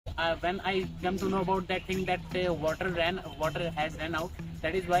when I come to know about that thing that water has ran out,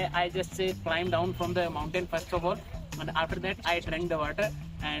 that is why I just climbed down from the mountain first of all, and after that I drank the water,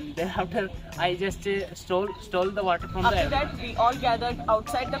 and thereafter I just stole the water from After that, we all gathered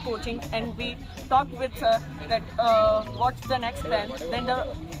outside the coaching and we talked with sir that what's the next plan. Then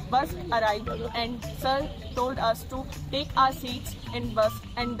the bus arrived and sir told us to take our seats in bus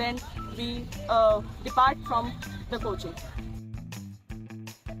and then we depart from the coaching.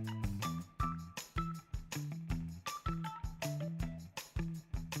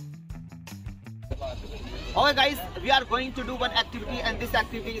 Okay guys, we are going to do one activity and this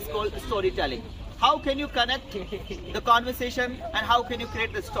activity is called storytelling. How can you connect the conversation and how can you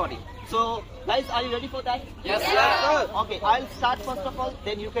create the story? So guys, are you ready for that? Yes, sir. Okay, I'll start first of all,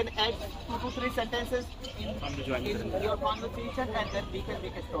 then you can add 2 to 3 sentences in your conversation and then we can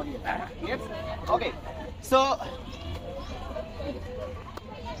make a story. Yes? Okay, so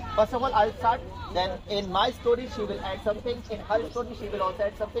first of all, I'll start. Then in my story, she will add something. In her story, she will also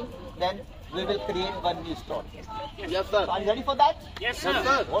add something. Then we will create one new story. Yes, sir. Are you ready for that? Yes,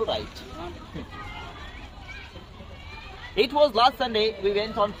 sir. All right. It was last Sunday, we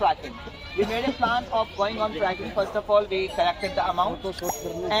went on trekking. We made a plan of going on trekking. First of all, we collected the amount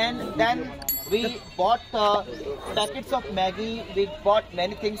and then we bought packets of Maggie. We bought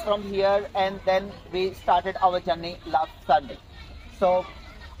many things from here and then we started our journey last Sunday. So,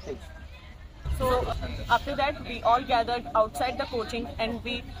 please. So after that, we all gathered outside the coaching and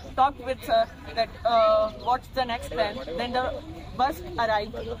we talked with sir that what's the next plan. Then the bus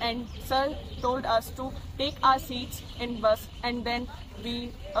arrived and sir told us to take our seats in bus and then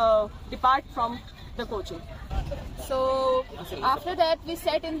we depart from the coaching. So after that, we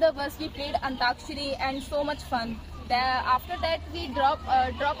sat in the bus, we played Antakshari and so much fun. After that, we drop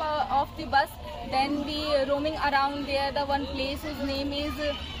off the bus. Then we roaming around there. The one place, his name is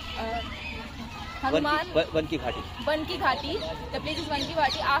Hanuman. Banki Ghati. Banki Ghati. The place is Banki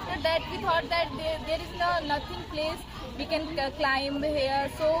Ghati. After that, we thought that there is nothing place we can climb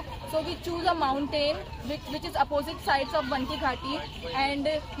here. So we choose a mountain which is opposite sides of Banki Ghati, and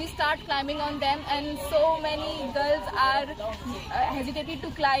we start climbing on them. And so many girls are hesitated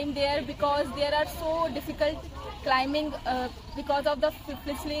to climb there because there are so difficult climbing because of the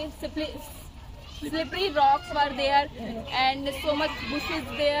slippery rocks were there and so much bushes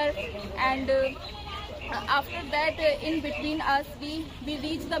there, and after that in between us we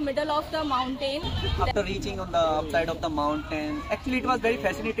reached the middle of the mountain. After reaching on the upside of the mountain, actually it was very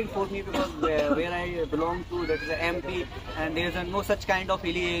fascinating for me because where I belong to, that is MP, and there is no such kind of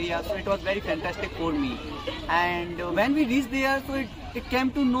hilly area, so it was very fantastic for me. And when we reached there, so it came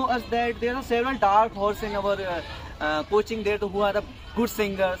to know us that there are several dark horses in our coaching there who are the good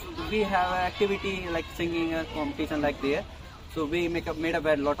singers. We have an activity like singing competition like there, so we made a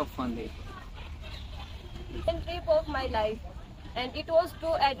very lot of fun there. Trip of my life, and it was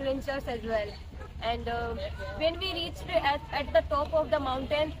too adventurous as well. And when we reached at the top of the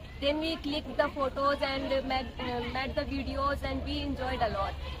mountain, then we clicked the photos and made the videos, and we enjoyed a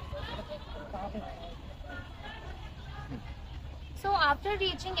lot. So after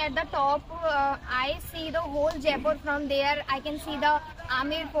reaching at the top, I see the whole Jaipur from there. I can see the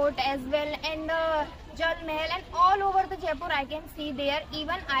Amir Fort as well and Jal Mahal, and all over the Jaipur I can see there.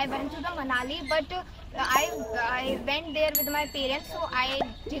 Even I went to the Manali, but I went there with my parents, so I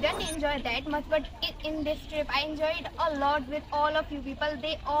didn't enjoy that much. But in this trip, I enjoyed a lot with all of you people.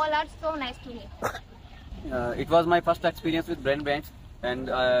 They all are so nice to me. It was my first experience with brain bands, and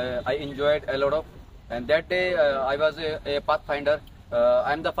I enjoyed a lot of. And that day I was a pathfinder.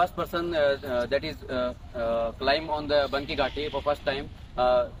 I am the first person that is climb on the Banki Ghati for first time.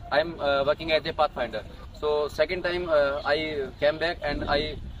 I am working as a pathfinder. So second time I came back and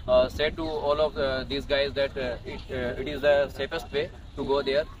I said to all of these guys that it is the safest way to go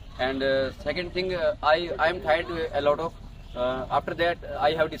there. And second thing, I am tired a lot of. After that,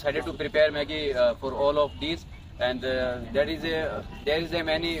 I have decided to prepare Maggie for all of these, and there is a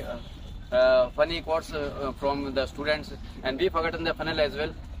many funny quotes from the students, and we forgotten the funnel as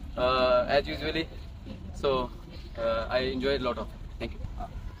well as usually. So I enjoyed a lot of. Thank you.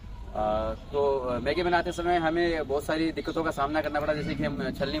 तो Maggi बनाते समय हमें बहुत सारी दिक्कतों का सामना करना पड़ा, जैसे कि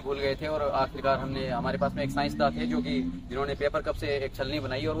हम छलनी भूल गए थे और आखिरकार हमारे पास में एक साइंसदान थे जो कि जिन्होंने पेपर कप से एक छलनी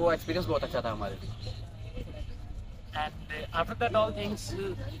बनाई और वो एक्सपीरियंस बहुत अच्छा था हमारे लिए. And after that all things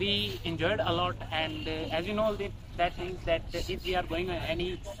we enjoyed a lot, and as you know that means that if we are going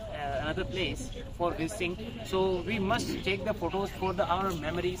another place for visiting, so we must take the photos for our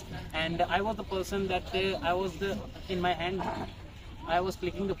memories. And I was the person that I was in my hand I was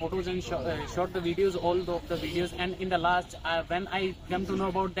clicking the photos and shot the videos, all of the videos. And in the last, when I come to know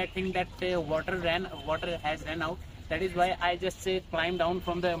about that thing that water has ran out, that is why I just climbed down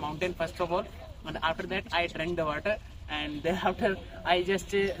from the mountain first of all, and after that I drank the water, and thereafter I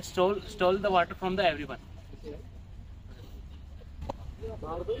just stole the water from the everyone.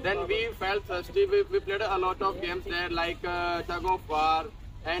 Then we felt thirsty. We played a lot of games there, like tug of war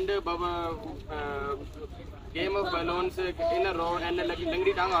and game of balloons in a row, and like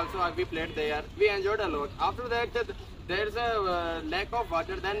Langri Tang also we played there. We enjoyed a lot. After that, there's a lack of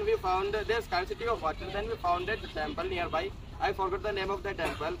water. Then we found there's scarcity of water. Then we found a temple nearby. I forgot the name of the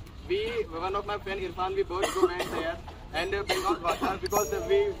temple. One of my friend Irfan, we both went there and bring out water because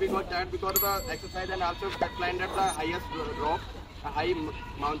we got tired because of the exercise, and also climbed at the highest rock, a high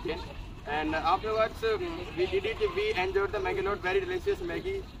mountain. And afterwards we did it. We enjoyed the Maggie lot, very delicious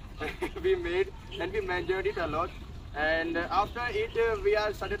Maggie we made, and we enjoyed it a lot. And after it we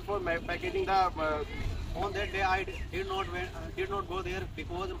are started for packaging the. On that day I did not go there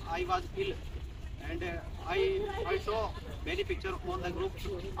because I was ill, and I saw many pictures on the group.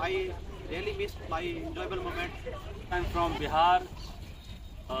 I really missed my enjoyable moment. I'm from Bihar.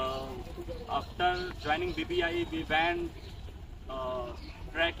 After joining BBI, we went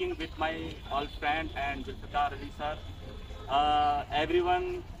trekking with my old friend and Zulfikar Ali sir.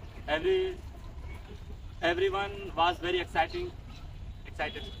 Everyone was very excited.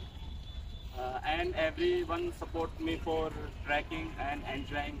 And everyone support me for trekking and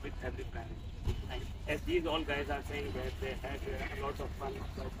enjoying with every friend. As these all guys are saying that they had a lot of fun,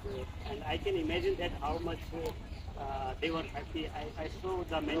 and I can imagine that how much they were happy. I saw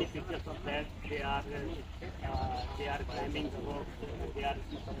the many pictures of that. They are climbing the rock, they are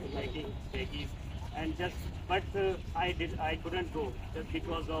making staggies, and but I couldn't go just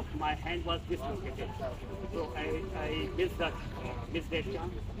because of my hand was dislocated. So I missed that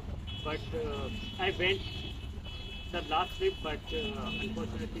chance. But I went the last trip, but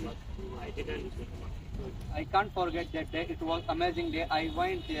unfortunately I didn't. I can't forget that day. It was amazing day. I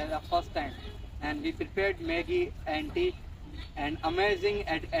went there the first time, and we prepared Maggie and tea, and amazing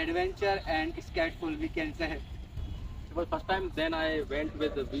adventure and skateful, we can say. It was first time. Then I went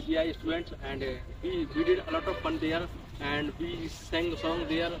with the BBI students, and we did a lot of fun there, and we sang song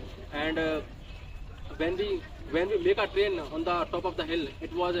there. And when we make a train on the top of the hill,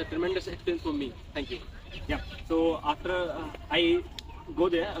 it was a tremendous experience for me. Thank you. Yeah. So after I go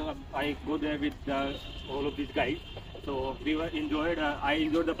there with all of these guys. So we were enjoyed. I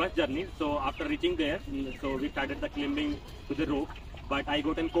enjoyed the bus journey. So after reaching there, so we started the climbing to the rope. But I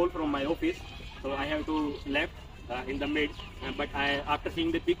got a call from my office, so I have to left in the mid. But after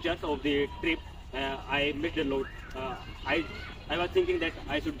seeing the pictures of the trip, I missed a lot. I was thinking that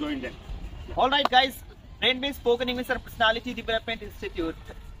I should join them. All right, guys. Brain-based Spoken English and Personality Development Institute.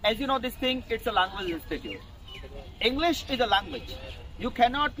 As you know, this thing, it's a language institute. English is a language. You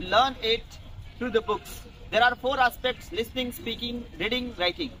cannot learn it through the books. There are 4 aspects: listening, speaking, reading,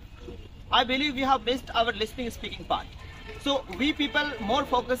 writing. I believe we have missed our listening speaking part. So we people more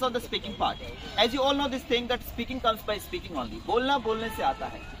focus on the speaking part. As you all know this thing that speaking comes by speaking only. बोलना बोलने से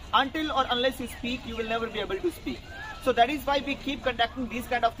आता है. Until or unless you speak, you will never be able to speak. So that is why we keep conducting these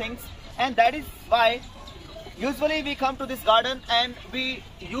kind of things, and that is why usually we come to this garden and we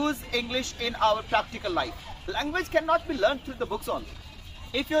use English in our practical life. Language cannot be learned through the books only.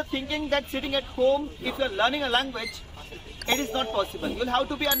 If you're thinking that sitting at home, if you're learning a language, it is not possible. You'll have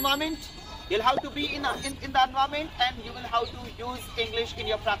to be environment, you'll have to be in the environment, and you will have to use English in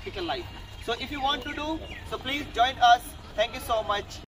your practical life. So if you want to do, so please join us. Thank you so much.